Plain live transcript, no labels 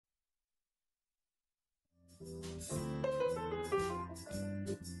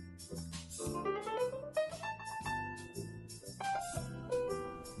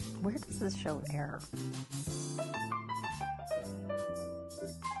Where does this show air?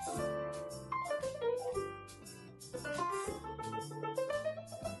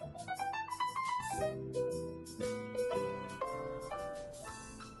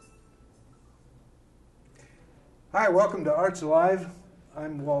 Hi, welcome to Arts Alive.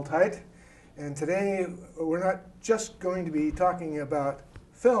 I'm Walt Height, and today we're not just going to be talking about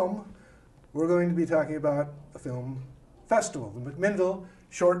film, we're going to be talking about a film festival, the McMinnville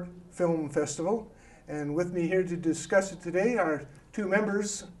Short Film Festival. And with me here to discuss it today are two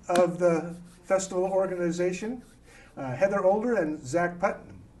members of the festival organization, Heather Older and Zach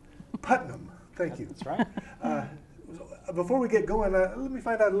Putnam, thank you. That's right. Before we get going, let me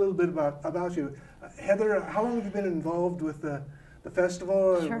find out a little bit about you. Heather, how long have you been involved with the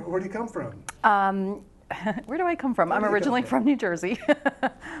festival? Sure. Where do you come from? Where do I come from? I'm originally from New Jersey,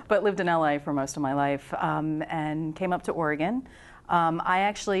 but lived in LA for most of my life, and came up to Oregon. I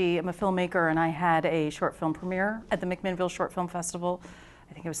actually am a filmmaker, and I had a short film premiere at the McMinnville Short Film Festival.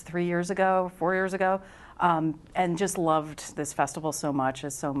 I think it was 4 years ago, and just loved this festival so much,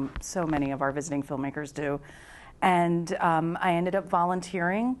 as so many of our visiting filmmakers do. And I ended up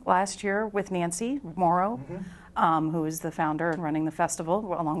volunteering last year with Nancy Morrow, who is the founder and running the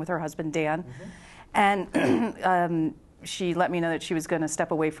festival, along with her husband Dan. And she let me know that she was going to step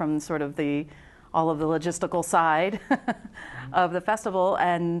away from sort of all of the logistical side of the festival.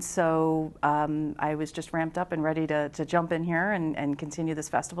 And so I was just ramped up and ready to jump in here and continue this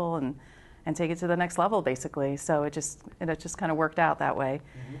festival and take it to the next level, basically. So it just kind of worked out that way.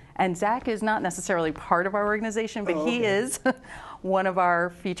 And Zach is not necessarily part of our organization, but he is one of our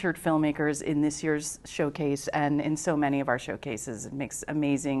featured filmmakers in this year's showcase and in so many of our showcases. It makes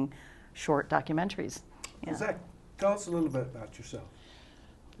amazing short documentaries. Yeah. Zach, tell us a little bit about yourself.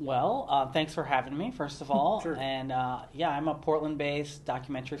 Well, thanks for having me, first of all. Sure. And yeah, I'm a Portland-based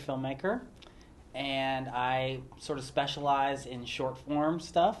documentary filmmaker. And I sort of specialize in short form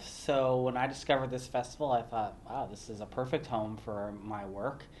stuff. So when I discovered this festival, I thought, wow, this is a perfect home for my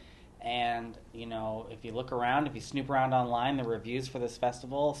work. And, you know, if you look around, if you snoop around online, the reviews for this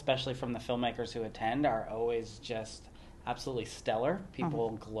festival, especially from the filmmakers who attend, are always just absolutely stellar. People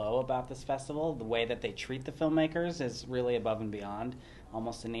glow about this festival. The way that they treat the filmmakers is really above and beyond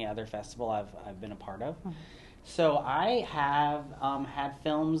almost any other festival I've been a part of. So I have had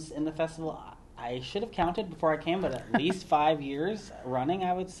films in the festival. I should have counted before I came, but at least 5 years running,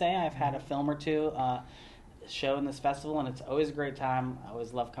 I would say. I've had a film or two show in this festival, and it's always a great time. I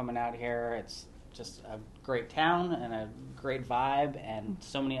always love coming out here. It's just a great town and a great vibe, and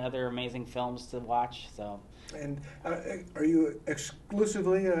so many other amazing films to watch. So. And are you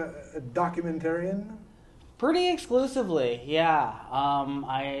exclusively a documentarian? Pretty exclusively, yeah.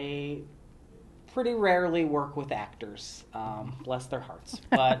 I pretty rarely work with actors, bless their hearts.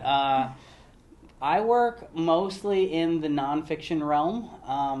 But I work mostly in the nonfiction realm.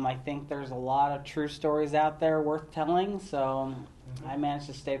 I think there's a lot of true stories out there worth telling, so I managed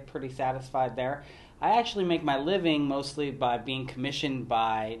to stay pretty satisfied there. I actually make my living mostly by being commissioned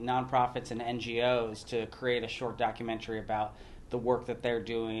by nonprofits and NGOs to create a short documentary about the work that they're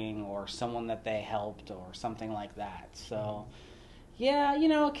doing or someone that they helped or something like that. So, yeah, you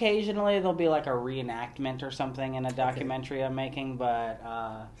know, occasionally there'll be like a reenactment or something in a documentary I'm making, but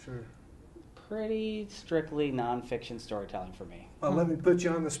Sure. Pretty strictly nonfiction storytelling for me. Well, let me put you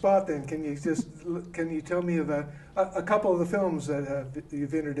on the spot then. Can you tell me about a couple of the films that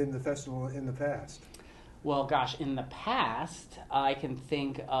you've entered in the festival in the past? Well, gosh, in the past, I can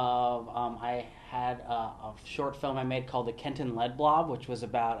think of, I had a short film I made called The Kenton Lead Blob, which was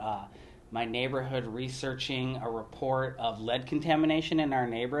about my neighborhood researching a report of lead contamination in our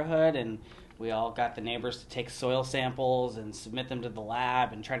neighborhood, and we all got the neighbors to take soil samples and submit them to the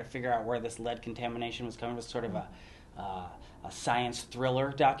lab and try to figure out where this lead contamination was coming. It was sort of a science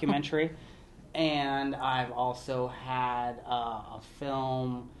thriller documentary. And I've also had a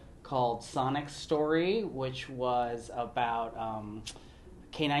film called Sonic's Story, which was about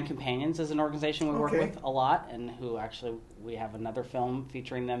Canine Companions as an organization we work with a lot, and who actually we have another film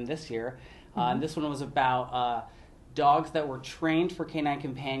featuring them this year. And this one was about dogs that were trained for canine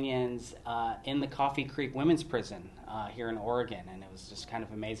companions in the Coffee Creek Women's Prison here in Oregon. And it was just kind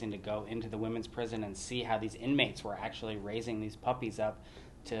of amazing to go into the women's prison and see how these inmates were actually raising these puppies up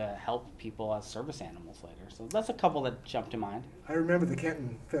to help people as service animals later. So that's a couple that jumped to mind. I remember the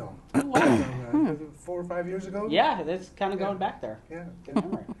Kenton film. Oh, wow. From, 4 or 5 years ago? Yeah, it's kind of going back there. Yeah. Good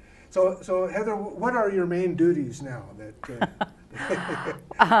memory. So Heather, what are your main duties now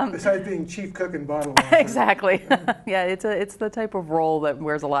Besides being chief cook and bottle washer. Exactly. Yeah, it's the type of role that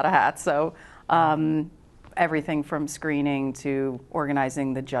wears a lot of hats. So everything from screening to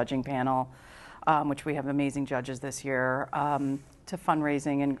organizing the judging panel, which we have amazing judges this year, to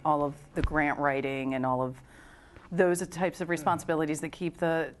fundraising and all of the grant writing and all of those types of responsibilities that keep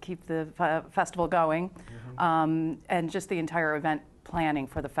the festival going, and just the entire event planning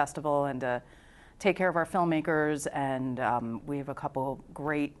for the festival, and to take care of our filmmakers. And we have a couple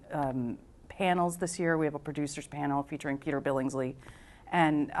great panels this year. We have a producers panel featuring Peter Billingsley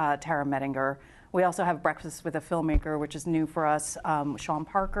and Tara Mettinger. We also have Breakfast with a Filmmaker, which is new for us. Sean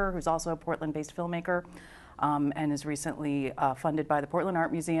Parker, who's also a Portland-based filmmaker, and is recently funded by the Portland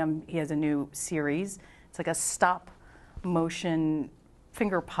Art Museum. He has a new series. It's like a stop motion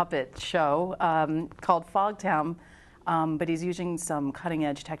finger puppet show called Fogtown, but he's using some cutting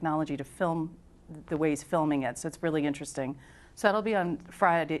edge technology to film the way he's filming it. So it's really interesting. So that'll be on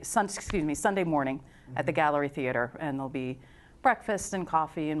Sunday morning at the Gallery Theater, and there'll be breakfast and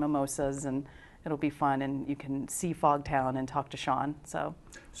coffee and mimosas, and it'll be fun, and you can see Fogtown and talk to Sean. So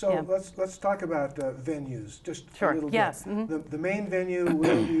yeah. let's talk about venues just a little bit. Yes. The main venue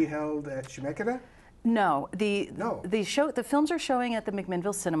will be held at Chemeketa? No, the films are showing at the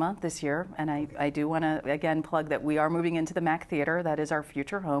McMinnville Cinema this year, and I do want to again plug that we are moving into the Mac Theater. That is our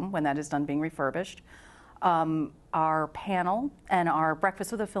future home when that is done being refurbished. Our panel and our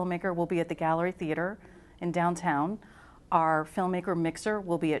Breakfast with a Filmmaker will be at the Gallery Theater in downtown. Our filmmaker mixer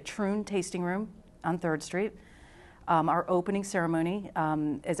will be at Troon Tasting Room on 3rd Street. Our opening ceremony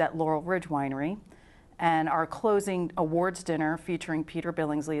is at Laurel Ridge Winery. And our closing awards dinner featuring Peter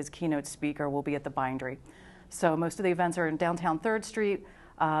Billingsley as keynote speaker will be at the Bindery. So most of the events are in downtown 3rd Street,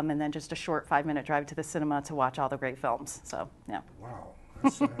 and then just a short 5-minute drive to the cinema to watch all the great films. So, yeah. Wow.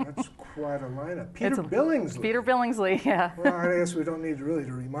 That's quite a lineup. Peter Billingsley. Peter Billingsley, yeah. Well, I guess we don't need really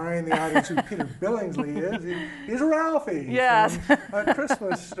to remind the audience who Peter Billingsley is. He's Ralphie. Yes. From A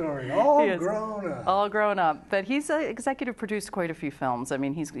Christmas Story, all grown up. All grown up. But he's executive produced quite a few films. I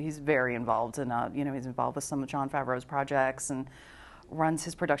mean, he's very involved in, he's involved with some of Jon Favreau's projects and runs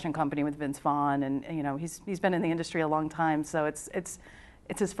his production company with Vince Vaughn. And, he's been in the industry a long time. So it's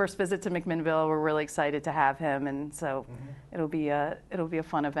his first visit to McMinnville. We're really excited to have him, and so it'll be a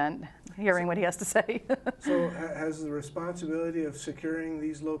fun event, hearing what he has to say. So has the responsibility of securing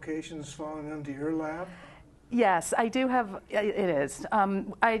these locations fallen onto your lap? Yes, I do have, it is.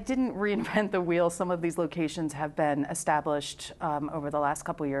 I didn't reinvent the wheel. Some of these locations have been established over the last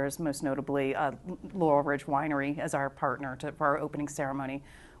couple of years, most notably Laurel Ridge Winery as our partner for our opening ceremony.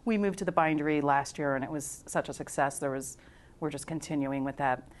 We moved to the Bindery last year, and it was such a success. We're just continuing with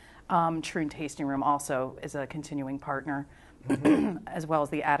that. Troon Tasting Room also is a continuing partner, as well as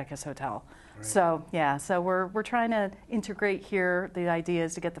the Atticus Hotel. Right. So yeah, so we're trying to integrate here. The idea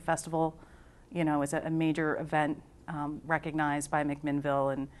is to get the festival, as a major event recognized by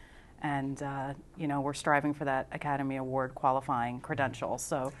McMinnville, and we're striving for that Academy Award qualifying credential.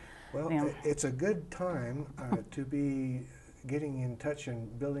 So, it's a good time to be getting in touch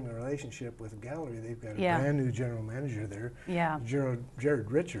and building a relationship with the gallery. They've got a brand new general manager there,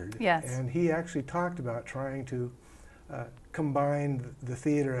 Jared Richard. Yes. And he actually talked about trying to combine the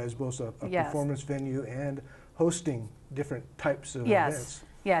theater as both a performance venue and hosting different types of events.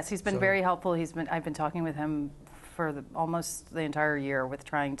 Yes, he's been very helpful. I've been talking with him for almost the entire year with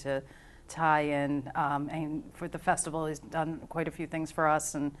trying to tie in, and for the festival he's done quite a few things for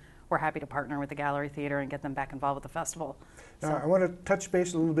us, and we're happy to partner with the Gallery Theater and get them back involved with the festival. Now, I want to touch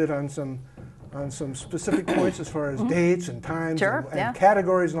base a little bit on some specific points as far as dates and times and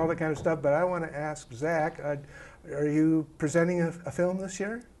categories and all that kind of stuff, but I want to ask Zach, are you presenting a film this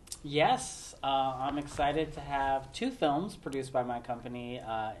year? Yes, I'm excited to have 2 films produced by my company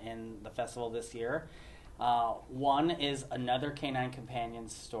in the festival this year. One is another canine companion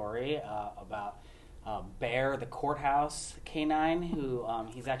story about Bear, the courthouse canine, who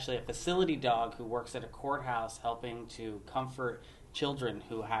he's actually a facility dog who works at a courthouse helping to comfort children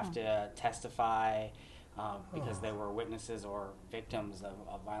who have to testify because they were witnesses or victims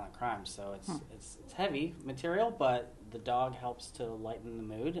of violent crimes. So it's heavy material, but the dog helps to lighten the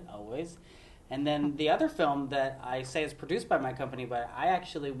mood always. And then the other film that I say is produced by my company, but I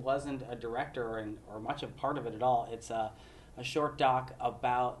actually wasn't a director or much of part of it at all. It's a short doc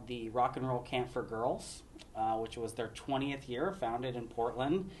about the Rock and Roll Camp for Girls, which was their 20th year, founded in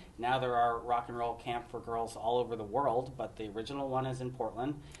Portland. Now there are Rock and Roll Camp for Girls all over the world, but the original one is in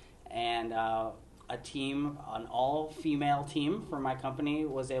Portland. And an all-female team from my company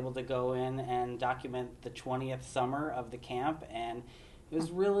was able to go in and document the 20th summer of the camp, and it was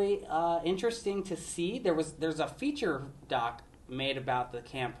really interesting to see. There's a feature doc made about the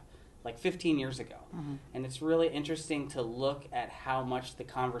camp like 15 years ago. And it's really interesting to look at how much the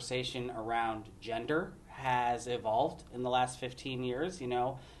conversation around gender has evolved in the last 15 years. You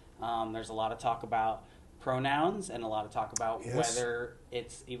know, there's a lot of talk about pronouns and a lot of talk about whether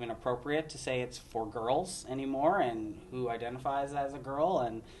it's even appropriate to say it's for girls anymore and who identifies as a girl.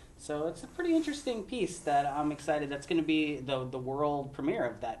 And so it's a pretty interesting piece that I'm excited. That's going to be the world premiere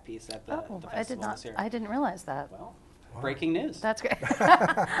of that piece at the festival this year. I didn't realize that. Well, breaking news. That's great.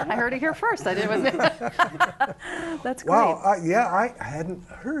 I heard it here first. I didn't. That's great. Wow. I hadn't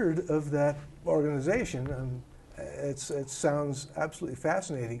heard of that organization. It sounds absolutely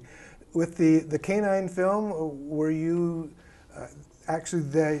fascinating. With the canine film, were you actually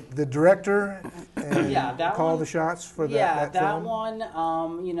the director and call the shots for that film? Yeah, that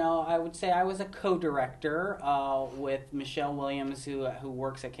one, you know, I would say I was a co-director with Michelle Williams, who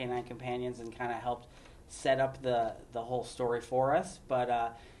works at Canine Companions and kind of helped set up the whole story for us.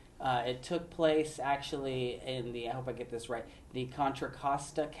 But it took place actually in I hope I get this right, the Contra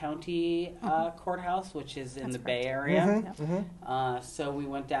Costa County courthouse, which is in the Bay Area. So we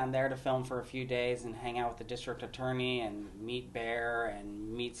went down there to film for a few days and hang out with the district attorney and meet Bear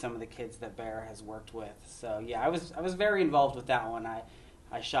and meet some of the kids that Bear has worked with. So yeah, I was very involved with that one.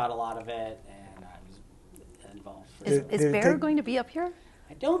 I shot a lot of it and I was involved. Is Bear going to be up here?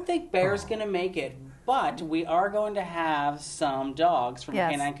 I don't think Bear's going to make it, but we are going to have some dogs from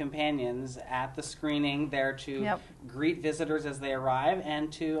Canine Companions at the screening there to greet visitors as they arrive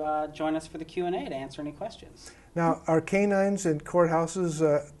and to join us for the Q&A to answer any questions. Now, are canines in courthouses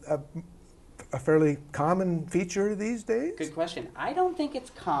a fairly common feature these days? Good question. I don't think it's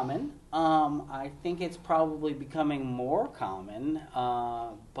common. I think it's probably becoming more common.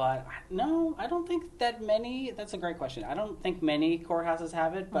 But no, I don't think that many. That's a great question. I don't think many courthouses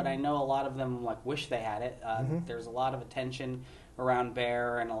have it, but I know a lot of them like wish they had it. There's a lot of attention around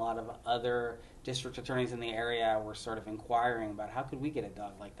Bear, and a lot of other district attorneys in the area were sort of inquiring about how could we get a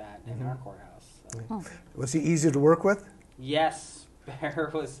dog like that in our courthouse. So. Was he easy to work with? Yes. Bear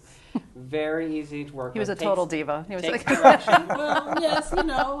was very easy to work with. He was a total diva. He was takes direction. Well, yes, you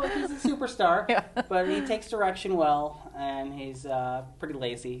know, he's a superstar, but he takes direction well, and he's pretty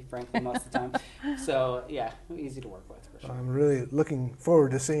lazy, frankly, most of the time. So, yeah, easy to work with, for sure. I'm really looking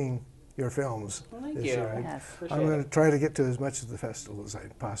forward to seeing your films. Well, thank this you. year. Yes. I'm going to try to get to as much of the festival as I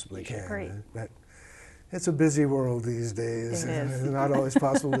possibly can. Great. It's a busy world these days. It is. It's not always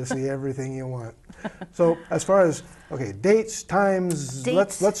possible to see everything you want. So as far as, dates, times,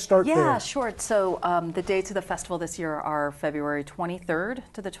 let's start there. Yeah, sure. So the dates of the festival this year are February 23rd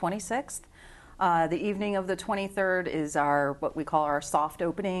to the 26th. The evening of the 23rd is what we call our soft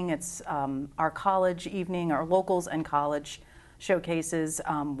opening. It's our college evening, our locals and college showcases.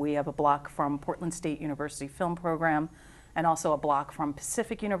 We have a block from Portland State University Film Program and also a block from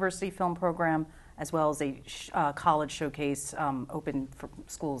Pacific University Film Program, as well as a college showcase open for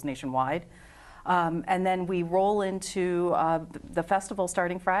schools nationwide. And then we roll into the festival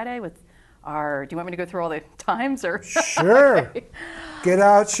starting Friday with do you want me to go through all the times? Or Sure. Okay. Get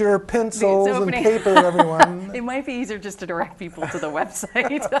out your pencils and paper, everyone. It might be easier just to direct people to the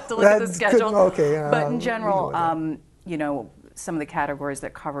website to look at the schedule. But in general, you know, some of the categories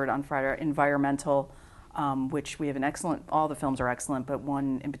that covered on Friday are environmental, which we have all the films are excellent, but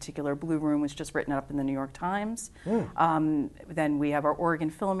one in particular, Blue Room, was just written up in the New York Times. Then we have our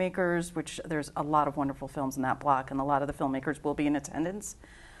Oregon filmmakers, which there's a lot of wonderful films in that block, and a lot of the filmmakers will be in attendance.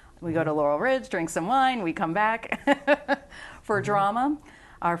 We go to Laurel Ridge, drink some wine, we come back for drama.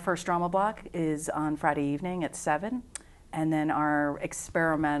 Our first drama block is on Friday evening at 7. And then our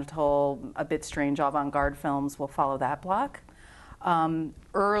experimental, a bit strange avant-garde films will follow that block.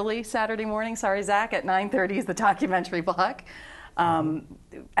 Early Saturday morning, sorry, Zach, at 9:30 is the documentary block.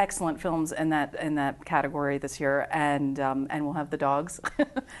 Excellent films in that category this year, and we'll have the dogs.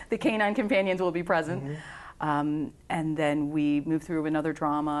 The Canine Companions will be present. And then we move through another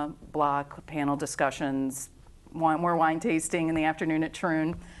drama block, panel discussions, more wine tasting in the afternoon at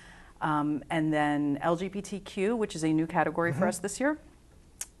Troon. And then LGBTQ, which is a new category for us this year,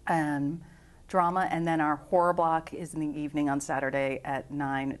 drama, and then our horror block is in the evening on Saturday at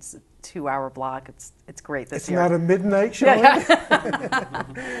 9. It's a 2-hour block. It's great this year. It's not a midnight showing?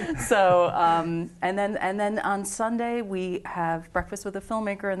 So, and then on Sunday we have breakfast with a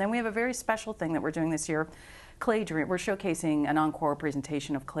filmmaker, and then we have a very special thing that we're doing this year, Clay Dream. We're showcasing an encore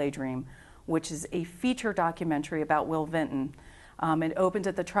presentation of Clay Dream, which is a feature documentary about Will Vinton. It opened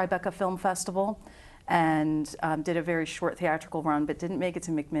at the Tribeca Film Festival and did a very short theatrical run, but didn't make it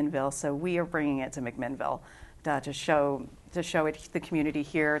to McMinnville. So we are bringing it to McMinnville to show it the community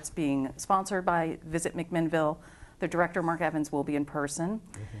here. It's being sponsored by Visit McMinnville, The director, Mark Evans, will be in person.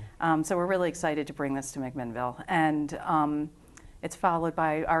 So we're really excited to bring this to McMinnville. And it's followed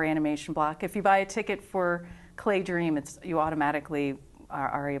by our animation block. If you buy a ticket for Clay Dream, you automatically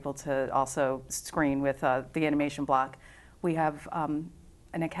are able to also screen with the animation block. We have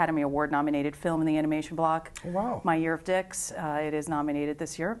an Academy Award nominated film in the animation block. Oh, wow. My Year of Dicks. It is nominated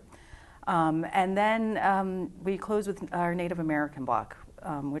this year. And then we close with our Native American block,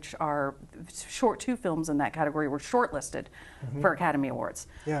 which are two films in that category were shortlisted for Academy Awards.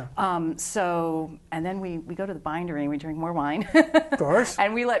 Yeah. And then we go to the bindery and we drink more wine. Of course.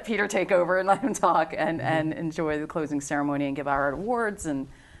 And we let Peter take over and let him talk and enjoy the closing ceremony and give our awards and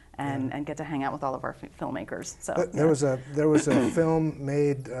get to hang out with all of our filmmakers. So there was a film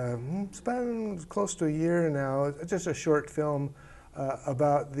made it's been close to a year now, just a short film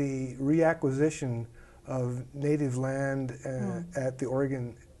about the reacquisition of native land at the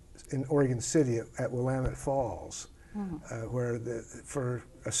in Oregon City at Willamette Falls, where for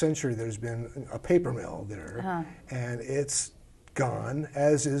a century there's been a paper mill there, and it's gone,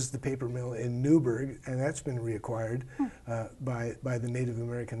 as is the paper mill in Newburgh, and that's been reacquired by the Native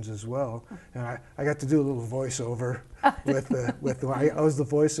Americans as well. And I got to do a little voiceover I was the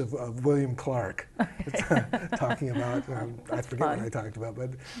voice of William Clark, talking about I forget what I talked about,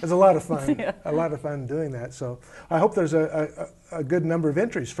 but it was a lot of fun, a lot of fun doing that. So I hope there's a good number of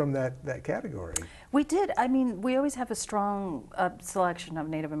entries from that category. We did. I mean, we always have a strong selection of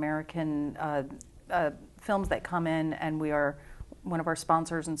Native American films that come in, and we are. One of our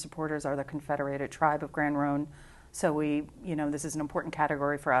sponsors and supporters are the Confederated Tribe of Grand Ronde, so this is an important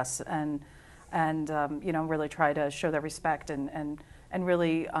category for us, and really try to show that respect and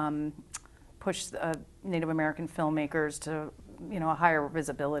really push Native American filmmakers to a higher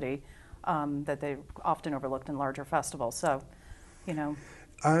visibility that they often overlooked in larger festivals. So,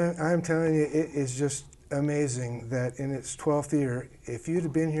 I'm telling you, it is just amazing that in its 12th year, if you'd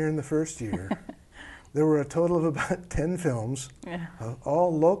have been here in the first year. There were a total of about 10 films,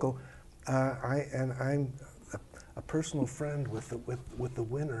 all local. I'm a personal friend with the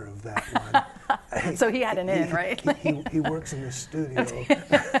winner of that one. So he had an in, right? He works in the studio,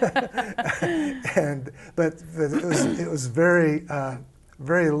 but it was very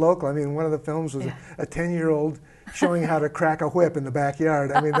local. I mean, one of the films was a 10-year-old showing how to crack a whip in the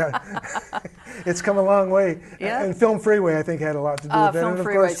backyard. I mean, it's come a long way. Yeah. And Film Freeway, I think, had a lot to do with that. Film and of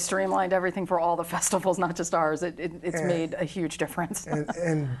Freeway course, streamlined everything for all the festivals, not just ours. It's made a huge difference.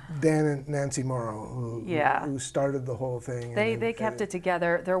 and Dan and Nancy Morrow, who started the whole thing. They kept it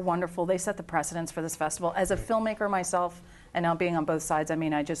together. They're wonderful. They set the precedence for this festival. As a filmmaker myself, and now being on both sides, I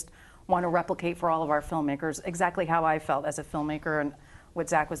mean, I just want to replicate for all of our filmmakers exactly how I felt as a filmmaker and what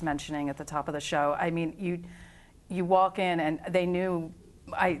Zach was mentioning at the top of the show. I mean, you walk in and they knew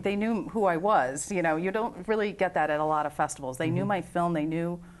who I was. You don't really get that at a lot of festivals. They knew my film. They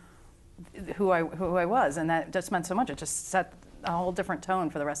knew who I was, and that just meant so much. It just set a whole different tone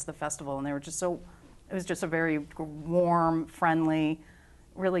for the rest of the festival. And they were just so. It was just a very warm, friendly,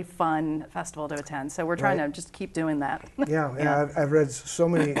 really fun festival to attend. So we're trying to just keep doing that. Yeah. I've read so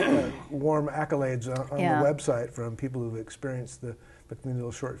many warm accolades on the website from people who've experienced the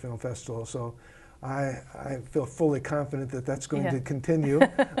McMinnville Short Film Festival. So I feel fully confident that that's going to continue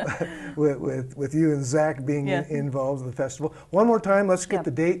with you and Zach being involved in the festival. One more time, let's get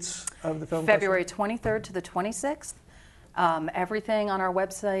the dates of the film February festival. 23rd to the 26th. Everything on our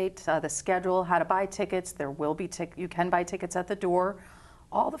website, the schedule, how to buy tickets. There will be you can buy tickets at the door.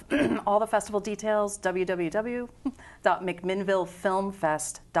 All the festival details,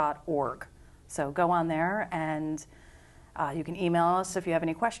 www.mcminnvillefilmfest.org. So go on there and you can email us if you have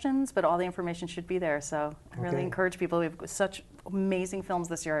any questions, but all the information should be there. So I really encourage people. We have such amazing films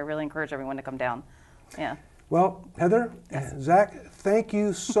this year. I really encourage everyone to come down. Yeah. Well, Heather, Zach, thank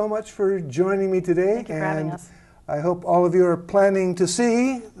you so much for joining me today. Thank you for having us. I hope all of you are planning to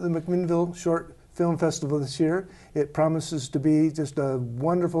see the McMinnville Short Film Festival this year. It promises to be just a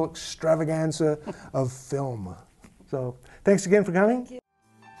wonderful extravaganza of film. So thanks again for coming.